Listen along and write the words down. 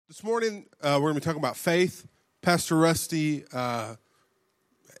This morning, we're going to be talking about faith. Pastor Rusty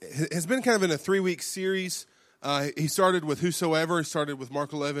has been kind of in a 3-week series. He started with Whosoever. He started with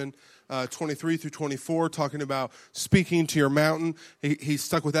Mark 11, 23 through 24, talking about speaking to your mountain. He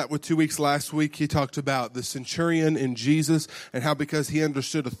stuck with that with 2 weeks. Last week, he talked about the centurion in Jesus and how because he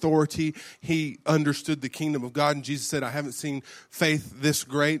understood authority, he understood the kingdom of God. And Jesus said, I haven't seen faith this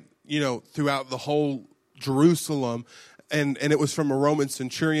great, throughout the whole Jerusalem. And it was from a Roman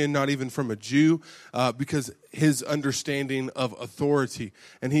centurion, not even from a Jew, because his understanding of authority.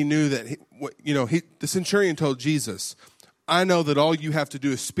 And he knew that, the centurion told Jesus, I know that all you have to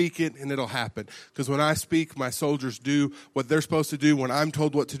do is speak it and it'll happen. Because when I speak, my soldiers do what they're supposed to do. When I'm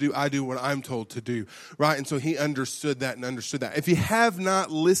told what to do, I do what I'm told to do. Right? And so he understood that. If you have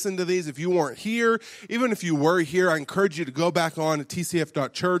not listened to these, if you weren't here, even if you were here, I encourage you to go back on to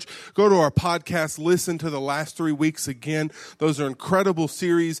tcf.church, go to our podcast, listen to the last 3 weeks again. Those are incredible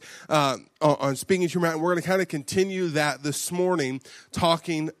series on Speaking to Your Mountain. We're going to kind of continue that this morning,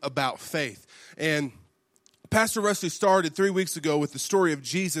 talking about faith. And Pastor Rusty started 3 weeks ago with the story of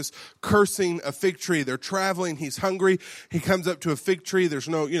Jesus cursing a fig tree. They're traveling. He's hungry. He comes up to a fig tree. There's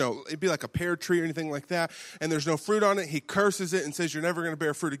no, it'd be like a pear tree or anything like that. And there's no fruit on it. He curses it and says, you're never going to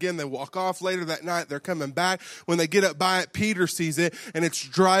bear fruit again. They walk off. Later that night, they're coming back. When they get up by it, Peter sees it and it's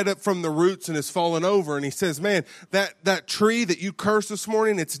dried up from the roots and has fallen over. And he says, man, that tree that you cursed this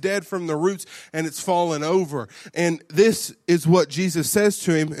morning, it's dead from the roots and it's fallen over. And this is what Jesus says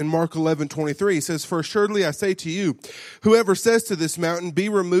to him in Mark 11:23. He says, for assuredly I say to you, whoever says to this mountain, be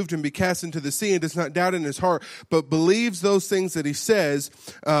removed and be cast into the sea, and does not doubt in his heart, but believes those things that he says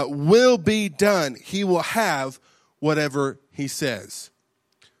will be done, he will have whatever he says.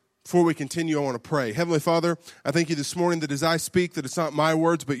 Before we continue, I want to pray. Heavenly Father, I thank you this morning that as I speak, that it's not my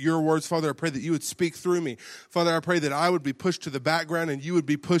words, but your words. Father, I pray that you would speak through me. Father, I pray that I would be pushed to the background and you would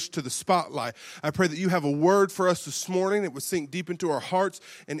be pushed to the spotlight. I pray that you have a word for us this morning that would sink deep into our hearts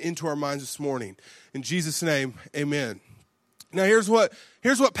and into our minds this morning. In Jesus' name, amen. Now, here's what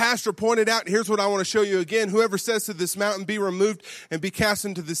Pastor pointed out. Here's what I want to show you again. Whoever says to this mountain, be removed and be cast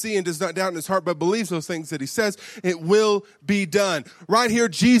into the sea, and does not doubt in his heart, but believes those things that he says, it will be done. Right here,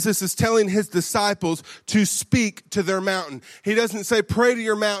 Jesus is telling his disciples to speak to their mountain. He doesn't say pray to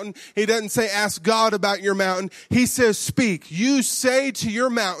your mountain. He doesn't say ask God about your mountain. He says speak. You say to your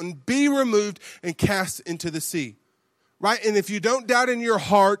mountain, be removed and cast into the sea. Right? And if you don't doubt in your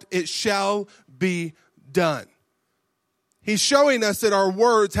heart, it shall be done. He's showing us that our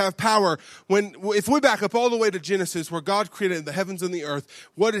words have power. If we back up all the way to Genesis, where God created the heavens and the earth,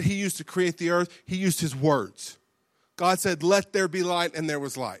 what did he use to create the earth? He used his words. God said, let there be light, and there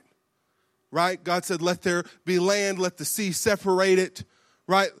was light. Right? God said, let there be land, let the sea separate it.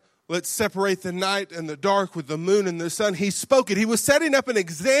 Right? Let's separate the night and the dark with the moon and the sun. He spoke it. He was setting up an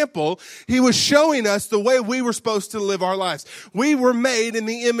example. He was showing us the way we were supposed to live our lives. We were made in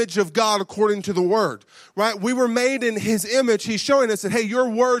the image of God according to the word, right? We were made in his image. He's showing us that, hey, your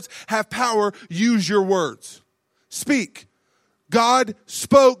words have power. Use your words. Speak. God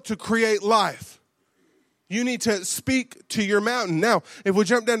spoke to create life. You need to speak to your mountain. Now, if we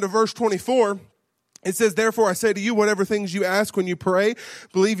jump down to verse 24, it says, therefore, I say to you, whatever things you ask when you pray,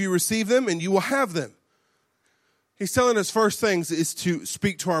 believe you receive them and you will have them. He's telling us first things is to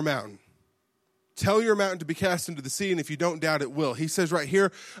speak to our mountain. Tell your mountain to be cast into the sea, and if you don't doubt, it will. He says right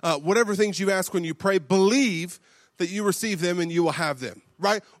here, whatever things you ask when you pray, believe that you receive them and you will have them.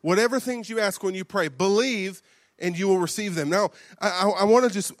 Right? Whatever things you ask when you pray, believe and you will receive them. Now, I want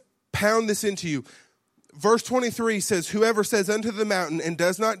to just pound this into you. Verse 23 says, whoever says unto the mountain and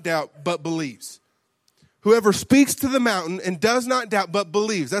does not doubt, but believes. Whoever speaks to the mountain and does not doubt but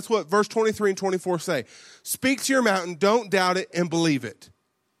believes. That's what verse 23 and 24 say. Speak to your mountain, don't doubt it, and believe it.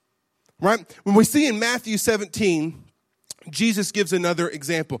 Right? When we see in Matthew 17, Jesus gives another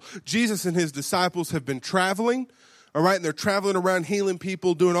example. Jesus and his disciples have been traveling. All right, and they're traveling around healing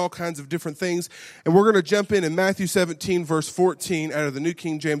people, doing all kinds of different things. And we're going to jump in Matthew 17, verse 14, out of the New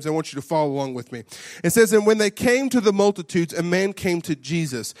King James. I want you to follow along with me. It says, and when they came to the multitudes, a man came to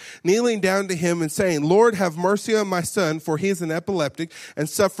Jesus, kneeling down to him and saying, Lord, have mercy on my son, for he is an epileptic and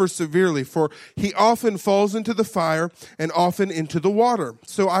suffers severely. For he often falls into the fire and often into the water.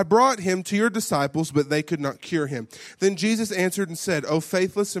 So I brought him to your disciples, but they could not cure him. Then Jesus answered and said, O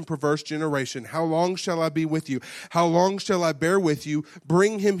faithless and perverse generation, how long shall I be with you? How long shall I bear with you?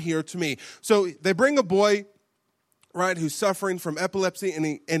 Bring him here to me. So they bring a boy, right, who's suffering from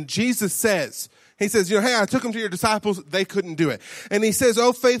epilepsy, and Jesus says, he says, hey, I took him to your disciples. They couldn't do it. And he says,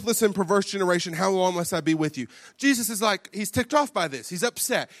 oh, faithless and perverse generation, how long must I be with you? Jesus is like, he's ticked off by this. He's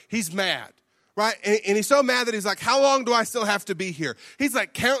upset. He's mad. right? And he's so mad that he's like, how long do I still have to be here? He's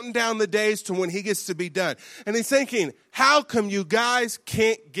like counting down the days to when he gets to be done. And he's thinking, how come you guys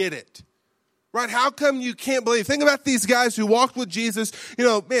can't get it? Right? How come you can't believe? Think about these guys who walked with Jesus,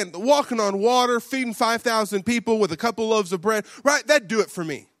 walking on water, feeding 5,000 people with a couple loaves of bread. Right? That'd do it for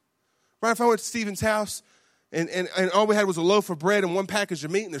me. Right? If I went to Stephen's house and all we had was a loaf of bread and one package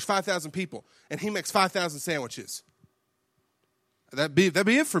of meat and there's 5,000 people and he makes 5,000 sandwiches. That'd be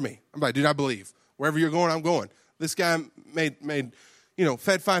it for me. I'm like, dude, I believe. Wherever you're going, I'm going. This guy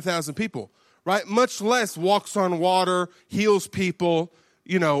fed 5,000 people. Right? Much less walks on water, heals people,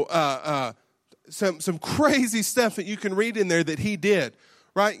 some crazy stuff that you can read in there that he did,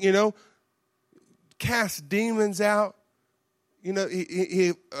 right? Cast demons out.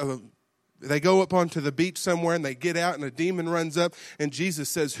 They go up onto the beach somewhere and they get out and a demon runs up and Jesus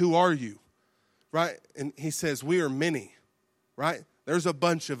says, "Who are you?" Right? And he says, "We are many." Right? There's a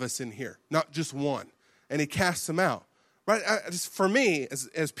bunch of us in here, not just one. And he casts them out. Right? For me,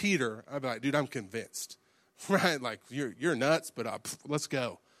 as Peter, I'd be like, dude, I'm convinced. Right? Like, you're nuts, but let's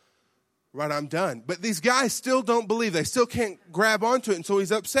go. Right, I'm done. But these guys still don't believe. They still can't grab onto it, and so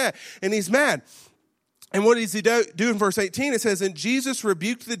he's upset, and he's mad. And what does he do in verse 18? It says, and Jesus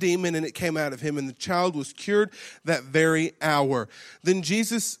rebuked the demon, and it came out of him, and the child was cured that very hour. Then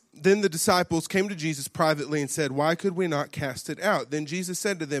the disciples came to Jesus privately and said, why could we not cast it out? Then Jesus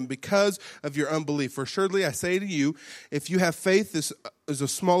said to them, because of your unbelief. For assuredly I say to you, if you have faith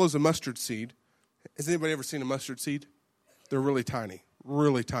as small as a mustard seed. Has anybody ever seen a mustard seed? They're really tiny.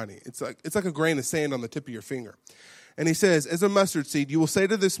 Really tiny. It's like a grain of sand on the tip of your finger. And he says, as a mustard seed, you will say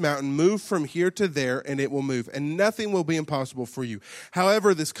to this mountain, move from here to there, and it will move, and nothing will be impossible for you.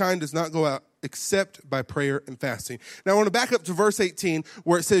 However, this kind does not go out except by prayer and fasting. Now, I want to back up to verse 18,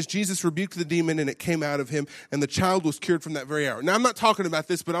 where it says, Jesus rebuked the demon, and it came out of him, and the child was cured from that very hour. Now, I'm not talking about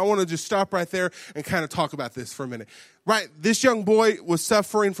this, but I want to just stop right there and kind of talk about this for a minute. Right, this young boy was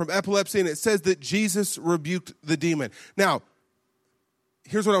suffering from epilepsy, and it says that Jesus rebuked the demon. Now,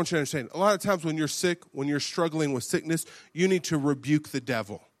 here's what I want you to understand. A lot of times when you're sick, when you're struggling with sickness, you need to rebuke the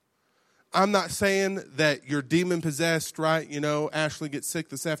devil. I'm not saying that you're demon-possessed, right? Ashley gets sick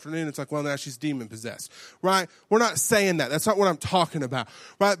this afternoon. It's like, well, now she's demon-possessed, right? We're not saying that. That's not what I'm talking about,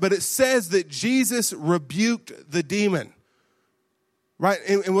 right? But it says that Jesus rebuked the demon, right?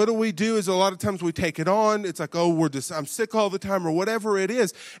 And what do is a lot of times we take it on. It's like, oh, I'm sick all the time or whatever it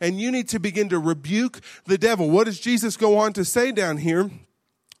is. And you need to begin to rebuke the devil. What does Jesus go on to say down here?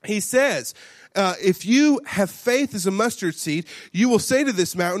 He says, if you have faith as a mustard seed, you will say to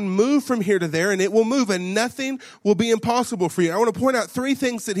this mountain, move from here to there, and it will move, and nothing will be impossible for you. I want to point out three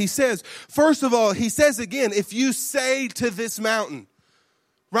things that he says. First of all, he says again, if you say to this mountain,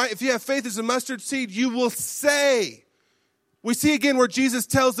 right? If you have faith as a mustard seed, you will say. We see again where Jesus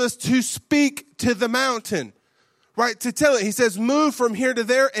tells us to speak to the mountain. Right, to tell it. He says, move from here to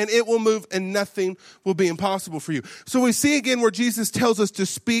there, and it will move, and nothing will be impossible for you. So we see again where Jesus tells us to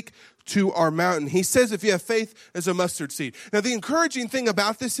speak to our mountain. He says, if you have faith as a mustard seed. Now, the encouraging thing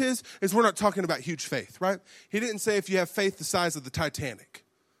about this is we're not talking about huge faith, right? He didn't say if you have faith the size of the Titanic,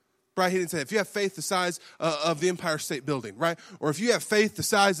 right? He didn't say if you have faith the size of the Empire State Building, right? Or if you have faith the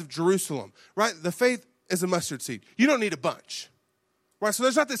size of Jerusalem, right? The faith is a mustard seed. You don't need a bunch. Right, so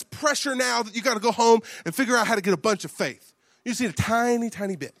there's not this pressure now that you got to go home and figure out how to get a bunch of faith. You just need a tiny,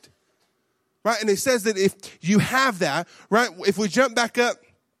 tiny bit. Right, and it says that if you have that, right, if we jump back up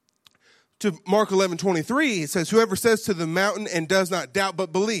to Mark 11:23, it says, whoever says to the mountain and does not doubt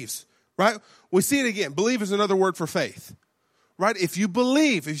but believes. Right, we see it again. Believe is another word for faith. Right, if you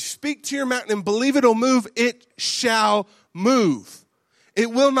believe, if you speak to your mountain and believe it'll move, it shall move. It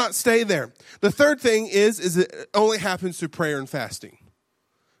will not stay there. The third thing is it only happens through prayer and fasting.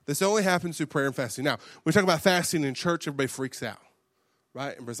 This only happens through prayer and fasting. Now, when we talk about fasting in church, everybody freaks out,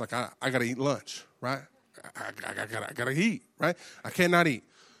 right? Everybody's like, I got to eat lunch, right? I got to eat, right? I cannot eat.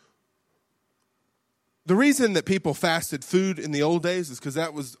 The reason that people fasted food in the old days is because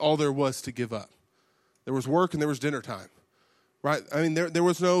that was all there was to give up. There was work and there was dinner time. Right? I mean, there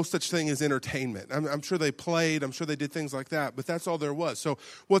was no such thing as entertainment. I'm sure they played. I'm sure they did things like that, but that's all there was. So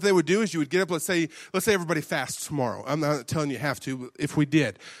what they would do is you would get up, let's say everybody fasts tomorrow. I'm not telling you have to, but if we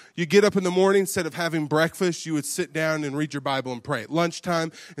did. You get up in the morning, instead of having breakfast, you would sit down and read your Bible and pray. At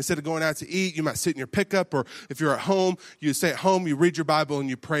lunchtime, instead of going out to eat, you might sit in your pickup, or if you're at home, you stay at home, you read your Bible, and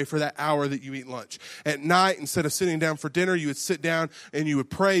you pray for that hour that you eat lunch. At night, instead of sitting down for dinner, you would sit down and you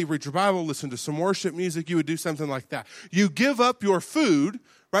would pray, read your Bible, listen to some worship music. You would do something like that. You give up your food,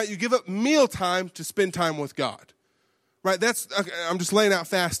 right? You give up meal time to spend time with God. Right? I'm just laying out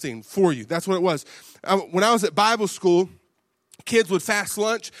fasting for you. That's what it was. When I was at Bible school, Kids would fast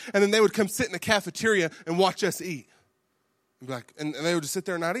lunch, and then they would come sit in the cafeteria and watch us eat. And they would just sit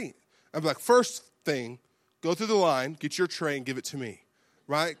there and not eat. I'd be like, first thing, go through the line, get your tray, and give it to me,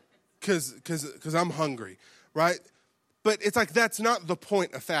 right? Because I'm hungry, right? But it's like that's not the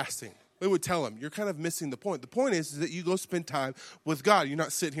point of fasting. We would tell them, you're kind of missing the point. The point is that you go spend time with God. You're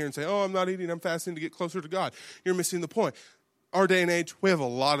not sitting here and say, oh, I'm not eating, I'm fasting to get closer to God. You're missing the point. Our day and age, we have a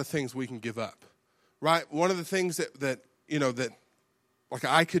lot of things we can give up, right? One of the things that like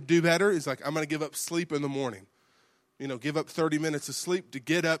I could do better is like I'm going to give up sleep in the morning. Give up 30 minutes of sleep to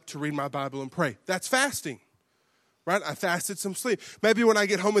get up to read my Bible and pray. That's fasting, right? I fasted some sleep. Maybe when I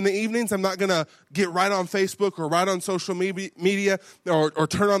get home in the evenings, I'm not going to get right on Facebook or right on social media or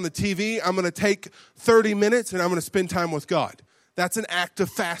turn on the TV. I'm going to take 30 minutes and I'm going to spend time with God. That's an act of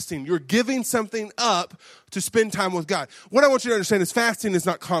fasting. You're giving something up to spend time with God. What I want you to understand is fasting is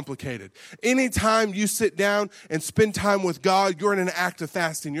not complicated. Anytime you sit down and spend time with God, you're in an act of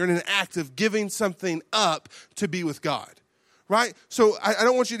fasting. You're in an act of giving something up to be with God, right? So I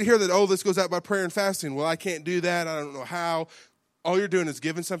don't want you to hear that, this goes out by prayer and fasting. Well, I can't do that. I don't know how. All you're doing is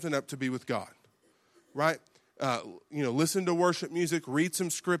giving something up to be with God, right? Listen to worship music, read some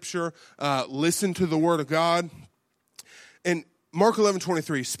scripture, listen to the word of God. And Mark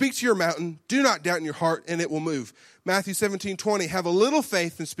 11:23, speak to your mountain, do not doubt in your heart, and it will move. Matthew 17:20, have a little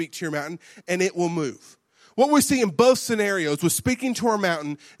faith and speak to your mountain, and it will move. What we see in both scenarios with speaking to our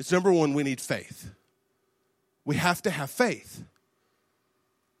mountain is, number one, we need faith. We have to have faith,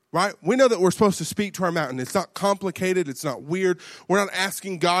 right? We know that we're supposed to speak to our mountain. It's not complicated. It's not weird. We're not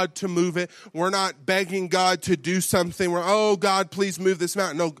asking God to move it. We're not begging God to do something. We're, God, please move this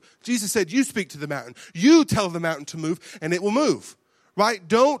mountain. No, Jesus said, you speak to the mountain. You tell the mountain to move, and it will move, right?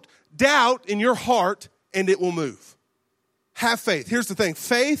 Don't doubt in your heart, and it will move. Have faith. Here's the thing.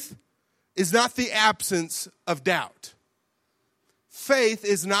 Faith is not the absence of doubt. Faith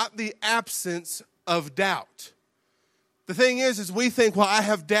is not the absence of doubt. The thing is we think, well, I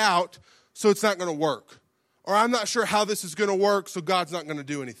have doubt, so it's not going to work. Or I'm not sure how this is going to work, so God's not going to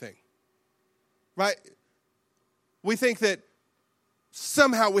do anything. Right? We think that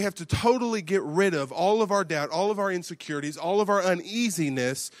somehow we have to totally get rid of all of our doubt, all of our insecurities, all of our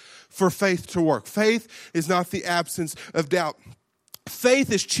uneasiness for faith to work. Faith is not the absence of doubt.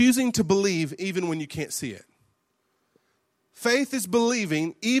 Faith is choosing to believe even when you can't see it. Faith is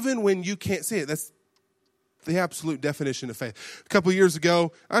believing even when you can't see it. That's the absolute definition of faith. A couple of years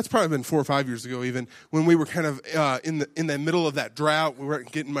ago, it's probably been 4 or 5 years ago even, when we were kind of in the middle of that drought, we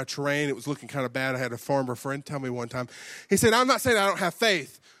weren't getting much rain, it was looking kind of bad. I had a farmer friend tell me one time, he said, I'm not saying I don't have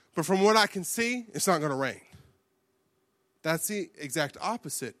faith, but from what I can see, it's not going to rain. That's the exact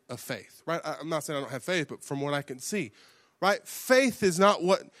opposite of faith, right? I'm not saying I don't have faith, but from what I can see, right? Faith is not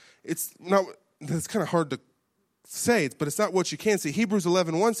it's kind of hard to say, but it's not what you can see. Hebrews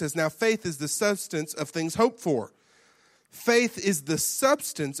 11:1 says, now faith is the substance of things hoped for. Faith is the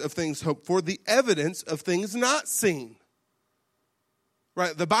substance of things hoped for, the evidence of things not seen.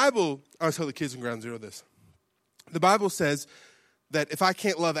 Right? The Bible, I always tell the kids in Ground Zero this. The Bible says that if I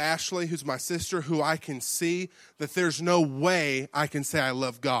can't love Ashley, who's my sister, who I can see, that there's no way I can say I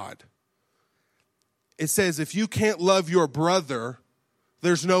love God. It says if you can't love your brother,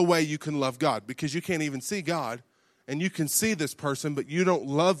 there's no way you can love God, because you can't even see God. And you can see this person, but you don't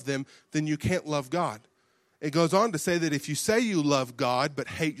love them, then you can't love God. It goes on to say that if you say you love God but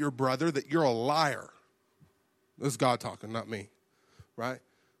hate your brother, that you're a liar. This is God talking, not me, right?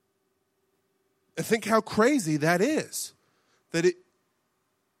 And think how crazy that is.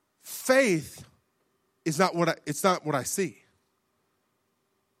 Faith is not it's not what I see.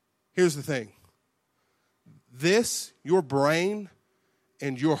 Here's the thing. Your brain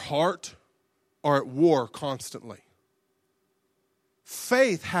and your heart are at war constantly.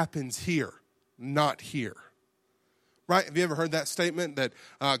 Faith happens here, not here. Right? Have you ever heard that statement that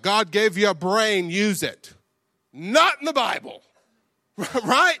God gave you a brain, use it? Not in the Bible.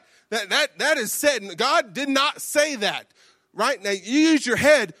 Right? That is said. God did not say that. Right? Now, you use your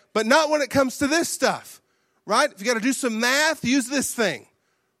head, but not when it comes to this stuff. Right? If you got to do some math, use this thing.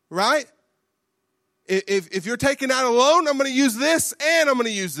 Right? If you're taking out a loan, I'm going to use this and I'm going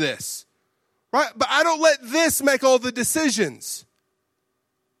to use this. Right? But I don't let this make all the decisions.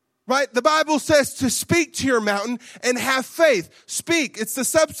 Right? The Bible says to speak to your mountain and have faith. Speak. It's the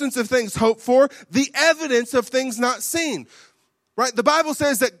substance of things hoped for, the evidence of things not seen. Right? The Bible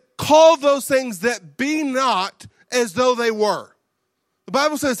says that call those things that be not as though they were. The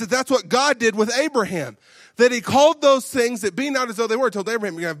Bible says that that's what God did with Abraham. That he called those things that be not as though they were. Told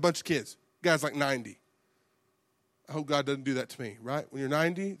Abraham, you're going to have a bunch of kids. The guy's like 90. I hope God doesn't do that to me, right? When you're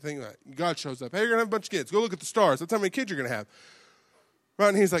 90, think that. God shows up. Hey, you're going to have a bunch of kids. Go look at the stars. That's how many kids you're going to have. Right?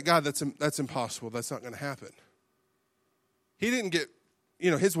 And he's like, God, that's impossible. That's not going to happen. He didn't get,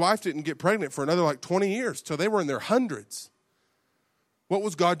 his wife didn't get pregnant for another 20 years till they were in their hundreds. What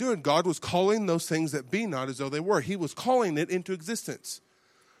was God doing? God was calling those things that be not as though they were. He was calling it into existence.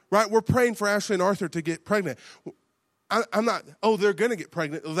 Right? We're praying for Ashley and Arthur to get pregnant. I'm not, they're going to get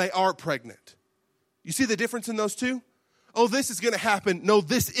pregnant. They are pregnant. You see the difference in those two? This is going to happen. No,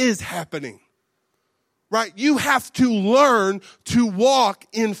 this is happening. Right? You have to learn to walk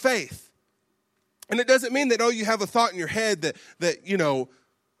in faith. And it doesn't mean that, you have a thought in your head that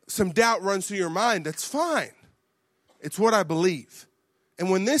some doubt runs through your mind. That's fine. It's what I believe. And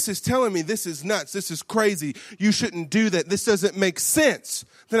when this is telling me this is nuts, this is crazy, you shouldn't do that, this doesn't make sense,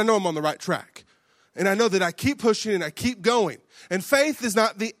 then I know I'm on the right track. And I know that I keep pushing and I keep going. And faith is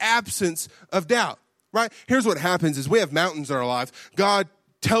not the absence of doubt, right? Here's what happens is we have mountains in our life. God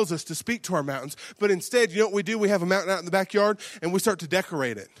tells us to speak to our mountains. But instead, you know what we do? We have a mountain out in the backyard and we start to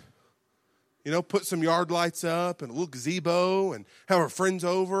decorate it. Put some yard lights up and a little gazebo and have our friends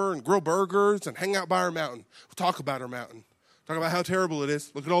over and grill burgers and hang out by our mountain. We'll talk about our mountain. Talk about how terrible it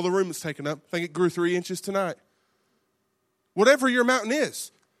is. Look at all the room it's taken up. I think it grew 3 inches tonight. Whatever your mountain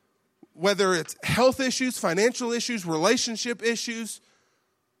is, whether it's health issues, financial issues, relationship issues,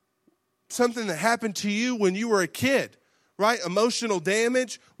 something that happened to you when you were a kid, right? Emotional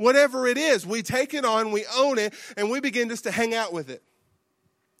damage, whatever it is, we take it on, we own it, and we begin just to hang out with it.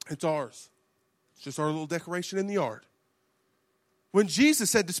 It's ours. It's just our little decoration in the yard. When Jesus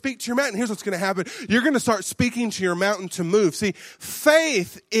said to speak to your mountain, here's what's going to happen. You're going to start speaking to your mountain to move. See,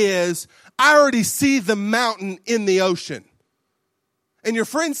 faith is, I already see the mountain in the ocean. And your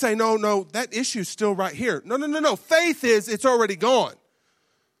friends say, no, that issue's still right here. No. Faith is, it's already gone.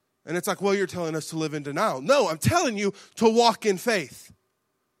 And it's like, well, you're telling us to live in denial. No, I'm telling you to walk in faith.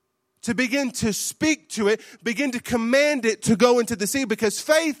 To begin to speak to it, begin to command it to go into the sea. Because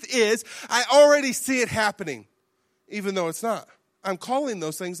faith is, I already see it happening, even though it's not. I'm calling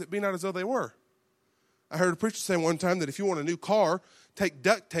those things that be not as though they were. I heard a preacher say one time that if you want a new car, take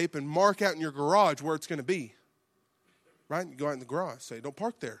duct tape and mark out in your garage where it's going to be. Right? You go out in the garage, say, don't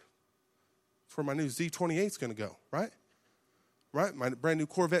park there. It's where my new Z28 is going to go, right? Right? My brand new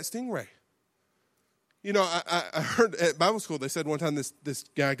Corvette Stingray. I heard at Bible school, they said one time this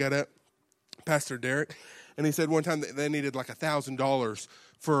guy got up, Pastor Derek, and he said one time that they needed $1,000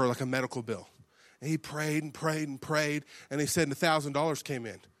 for a medical bill. And he prayed and prayed and prayed, and he said $1,000 came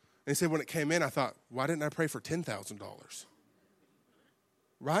in. And he said when it came in, I thought, why didn't I pray for $10,000?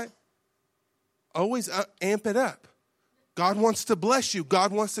 Right? Always amp it up. God wants to bless you.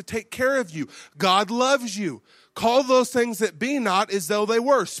 God wants to take care of you. God loves you. Call those things that be not as though they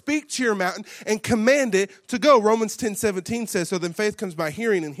were. Speak to your mountain and command it to go. Romans 10:17 says, so then faith comes by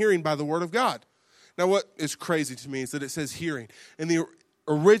hearing, and hearing by the word of God. Now what is crazy to me is that it says hearing. And the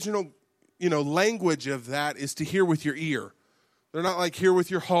original language of that is to hear with your ear. They're not like hear with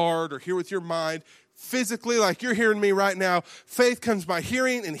your heart or hear with your mind. Physically, like you're hearing me right now, faith comes by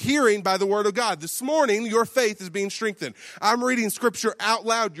hearing, and hearing by the word of God. This morning, your faith is being strengthened. I'm reading scripture out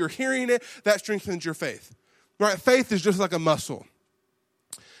loud. You're hearing it. That strengthens your faith. Right? Faith is just like a muscle.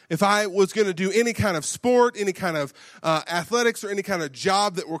 If I was going to do any kind of sport, any kind of athletics, or any kind of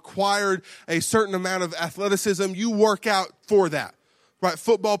job that required a certain amount of athleticism, you work out for that. Right?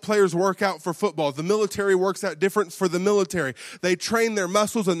 Football players work out for football. The military works out different for the military. They train their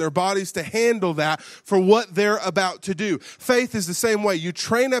muscles and their bodies to handle that for what they're about to do. Faith is the same way. You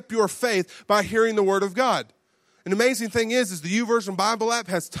train up your faith by hearing the word of God. An amazing thing is the YouVersion Bible app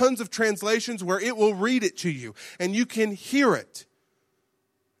has tons of translations where it will read it to you, and you can hear it.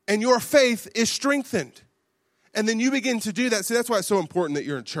 And your faith is strengthened. And then you begin to do that. See, that's why it's so important that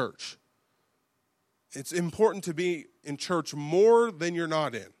you're in church. It's important to be in church more than you're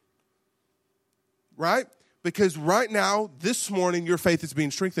not in. Right? Because right now, this morning, your faith is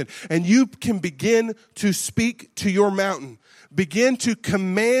being strengthened. And you can begin to speak to your mountain. Begin to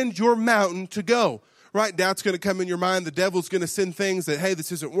command your mountain to go. Right? Doubt's going to come in your mind. The devil's going to send things that, hey,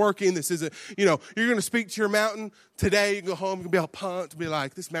 this isn't working. This isn't, you're going to speak to your mountain. Today, you go home, you're going to be all pumped, be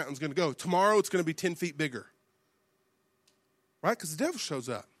like, this mountain's going to go. Tomorrow, it's going to be 10 feet bigger. Right? Because the devil shows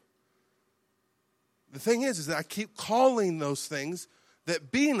up. The thing is that I keep calling those things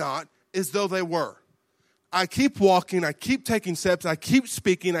that be not as though they were. I keep walking, I keep taking steps, I keep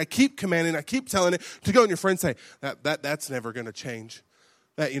speaking, I keep commanding, I keep telling it to go. And your friends say, that's never going to change.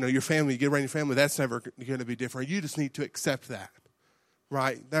 That, your family, you get around your family, that's never going to be different. You just need to accept that,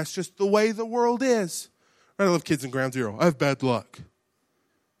 right? That's just the way the world is. I love kids in Ground Zero. I have bad luck.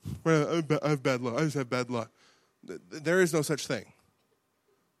 I have bad luck. I just have bad luck. There is no such thing,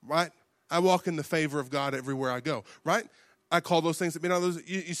 right? I walk in the favor of God everywhere I go, right? I call those things that be not those.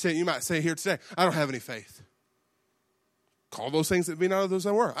 You might say here today, I don't have any faith. Call those things that be not of those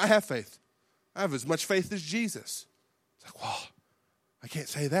that were. I have faith. I have as much faith as Jesus. It's like, well, I can't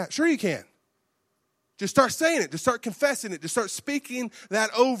say that. Sure you can. Just start saying it. Just start confessing it. Just start speaking that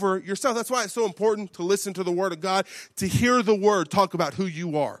over yourself. That's why it's so important to listen to the Word of God, to hear the Word talk about who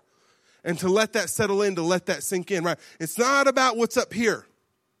you are, and to let that settle in, to let that sink in, right? It's not about what's up here.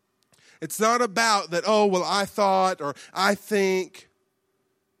 It's not about that, oh, well, I thought or I think.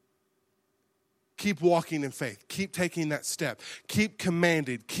 Keep walking in faith. Keep taking that step. Keep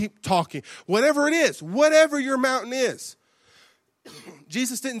commanded. Keep talking. Whatever it is, whatever your mountain is.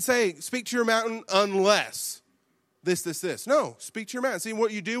 Jesus didn't say, speak to your mountain unless this. No, speak to your mountain. See,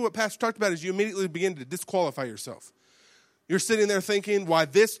 what you do, what Pastor talked about, is you immediately begin to disqualify yourself. You're sitting there thinking why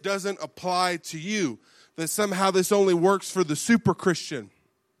this doesn't apply to you, that somehow this only works for the super Christian,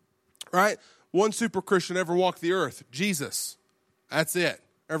 right? One super Christian ever walked the earth, Jesus. That's it.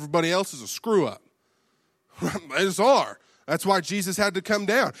 Everybody else is a screw up. They just are. That's why Jesus had to come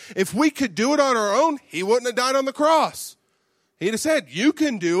down. If we could do it on our own, he wouldn't have died on the cross. He'd have said, you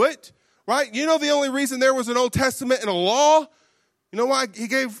can do it, right? You know the only reason there was an Old Testament and a law? You know why he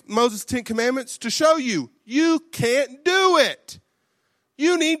gave Moses 10 commandments? To show you can't do it.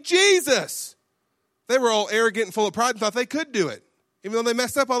 You need Jesus. They were all arrogant and full of pride and thought they could do it, even though they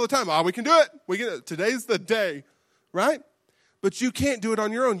messed up all the time. We can do it. Today's the day, right? But you can't do it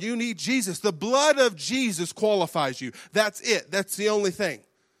on your own. You need Jesus. The blood of Jesus qualifies you. That's it. That's the only thing.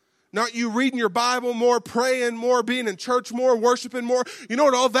 Not you reading your Bible more, praying more, being in church more, worshiping more. You know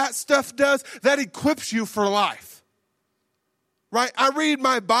what all that stuff does? That equips you for life. Right? I read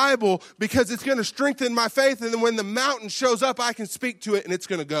my Bible because it's going to strengthen my faith, and then when the mountain shows up, I can speak to it and it's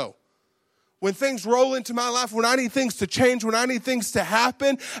going to go. When things roll into my life, when I need things to change, when I need things to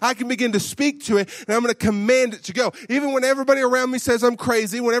happen, I can begin to speak to it, and I'm going to command it to go. Even when everybody around me says I'm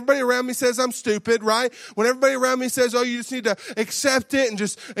crazy, when everybody around me says I'm stupid, right? When everybody around me says, oh, you just need to accept it and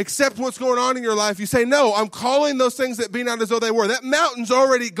just accept what's going on in your life, you say, no, I'm calling those things that be not as though they were. That mountain's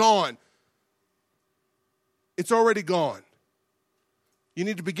already gone. It's already gone. You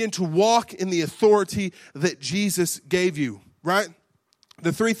need to begin to walk in the authority that Jesus gave you, right?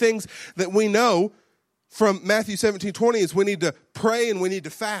 The three things that we know from Matthew 17:20 is we need to pray and we need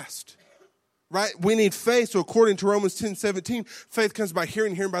to fast, right? We need faith. So according to Romans 10:17, faith comes by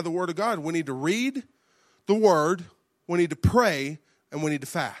hearing by the word of God. We need to read the word, we need to pray, and we need to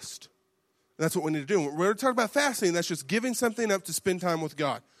fast. And that's what we need to do. When we're talking about fasting, that's just giving something up to spend time with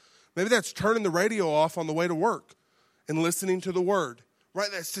God. Maybe that's turning the radio off on the way to work and listening to the word, right?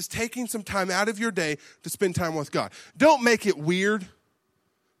 That's just taking some time out of your day to spend time with God. Don't make it weird.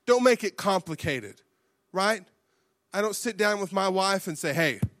 Don't make it complicated, right? I don't sit down with my wife and say,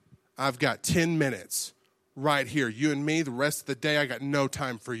 hey, I've got 10 minutes right here. You and me, the rest of the day, I got no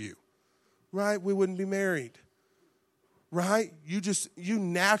time for you, right? We wouldn't be married, right? You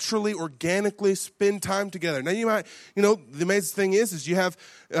naturally, organically spend time together. Now, you might, the amazing thing is you have,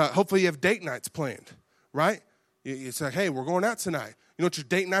 hopefully you have date nights planned, right? It's like, hey, we're going out tonight. You know what your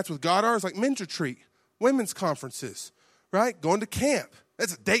date nights with God are? It's like men's retreat, women's conferences, right? Going to camp.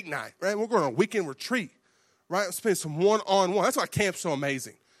 That's a date night, right? We're going on a weekend retreat, right? I'm spending some one-on-one. That's why camp's so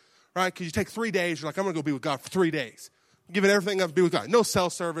amazing, right? Because you take 3 days. You're like, I'm going to go be with God for 3 days. I'm giving everything up to be with God. No cell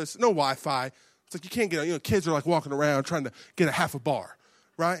service, no Wi-Fi. It's like you can't get, kids are like walking around trying to get a half a bar,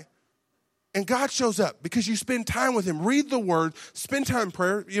 right? And God shows up because you spend time with him. Read the word. Spend time in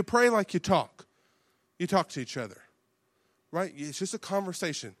prayer. You pray like you talk. You talk to each other, right? It's just a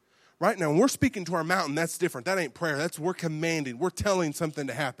conversation. Right now, when we're speaking to our mountain, that's different. That ain't prayer. We're commanding. We're telling something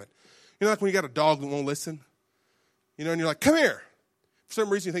to happen. Like when you got a dog that won't listen, and you're like, come here. For some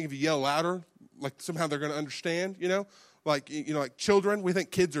reason, you think if you yell louder, like somehow they're going to understand, Like children, we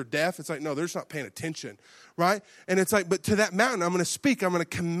think kids are deaf. It's like, no, they're just not paying attention, right? And it's like, but to that mountain, I'm going to speak. I'm going to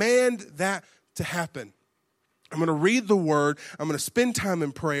command that to happen. I'm going to read the word. I'm going to spend time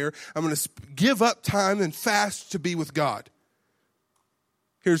in prayer. I'm going to give up time and fast to be with God.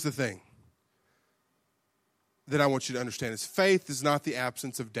 Here's the thing that I want you to understand is faith is not the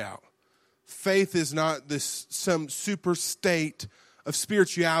absence of doubt. Faith is not some super state of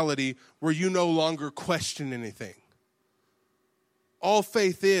spirituality where you no longer question anything. All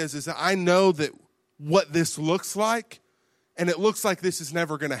faith is that I know that what this looks like, and it looks like this is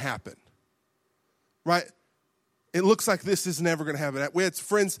never going to happen. Right? It looks like this is never going to happen. We had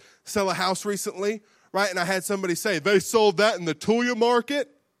friends sell a house recently, right? And I had somebody say, they sold that in the Tulia market.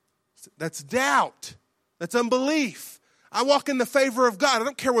 That's doubt. That's unbelief. I walk in the favor of God. I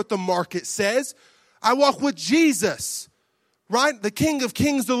don't care what the market says. I walk with Jesus, right? The King of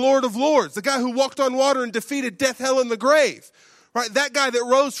Kings, the Lord of Lords, the guy who walked on water and defeated death, hell, and the grave, right? That guy that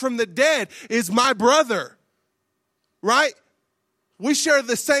rose from the dead is my brother, right? We share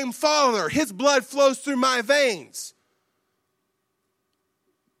the same Father. His blood flows through my veins.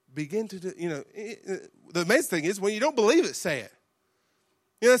 Begin to do, the amazing thing is when you don't believe it, say it.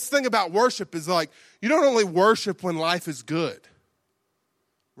 This thing about worship is like, you don't only worship when life is good,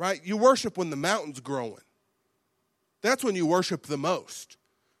 right? You worship when the mountain's growing. That's when you worship the most.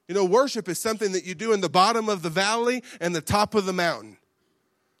 Worship is something that you do in the bottom of the valley and the top of the mountain,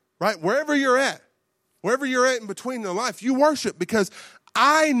 right? Wherever you're at in between the life, you worship because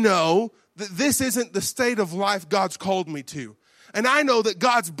I know that this isn't the state of life God's called me to. And I know that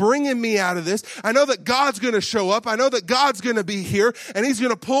God's bringing me out of this. I know that God's going to show up. I know that God's going to be here, and he's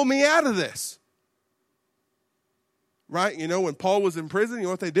going to pull me out of this. Right? When Paul was in prison, you know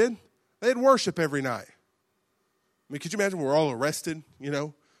what they did? They'd worship every night. I mean, could you imagine we're all arrested,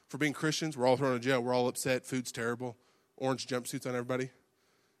 for being Christians? We're all thrown in jail. We're all upset. Food's terrible. Orange jumpsuits on everybody.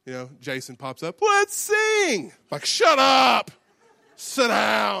 Jason pops up. Let's sing. Like, shut up. Sit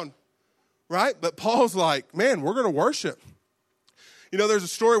down. Right? But Paul's like, man, we're going to worship. There's a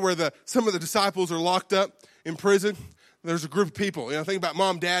story where some of the disciples are locked up in prison. There's a group of people. Think about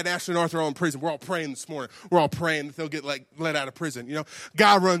Mom, Dad, Ashley, and Arthur all in prison. We're all praying this morning. We're all praying that they'll get let out of prison.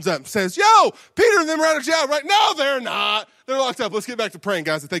 Guy runs up and says, yo, Peter and them are out of jail, right? No, they're not. They're locked up. Let's get back to praying,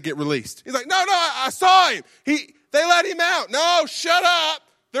 guys, that they get released. He's like, no, I saw him. They let him out. No, shut up.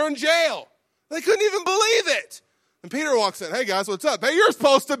 They're in jail. They couldn't even believe it. And Peter walks in. Hey, guys, what's up? Hey, you're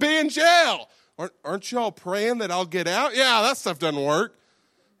supposed to be in jail. Aren't y'all praying that I'll get out? Yeah, that stuff doesn't work.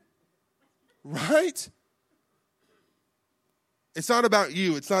 Right? It's not about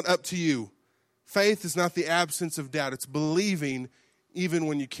you. It's not up to you. Faith is not the absence of doubt. It's believing even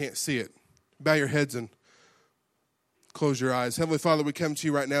when you can't see it. Bow your heads and close your eyes. Heavenly Father, we come to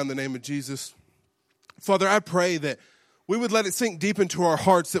you right now in the name of Jesus. Father, I pray that we would let it sink deep into our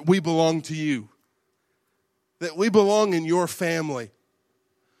hearts that we belong to you, that we belong in your family,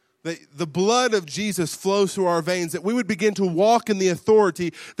 that the blood of Jesus flows through our veins, that we would begin to walk in the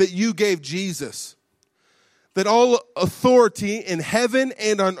authority that you gave Jesus, that all authority in heaven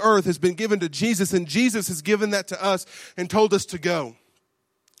and on earth has been given to Jesus, and Jesus has given that to us and told us to go.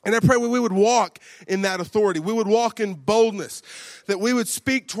 And I pray we would walk in that authority. We would walk in boldness, that we would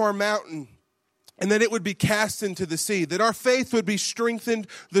speak to our mountain and that it would be cast into the sea, that our faith would be strengthened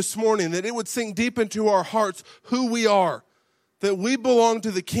this morning, that it would sink deep into our hearts who we are, that we belong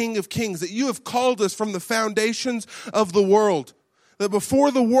to the King of Kings, that you have called us from the foundations of the world, that before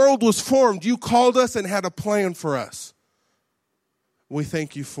the world was formed, you called us and had a plan for us. We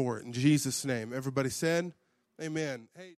thank you for it. In Jesus' name, everybody said, amen. Hey.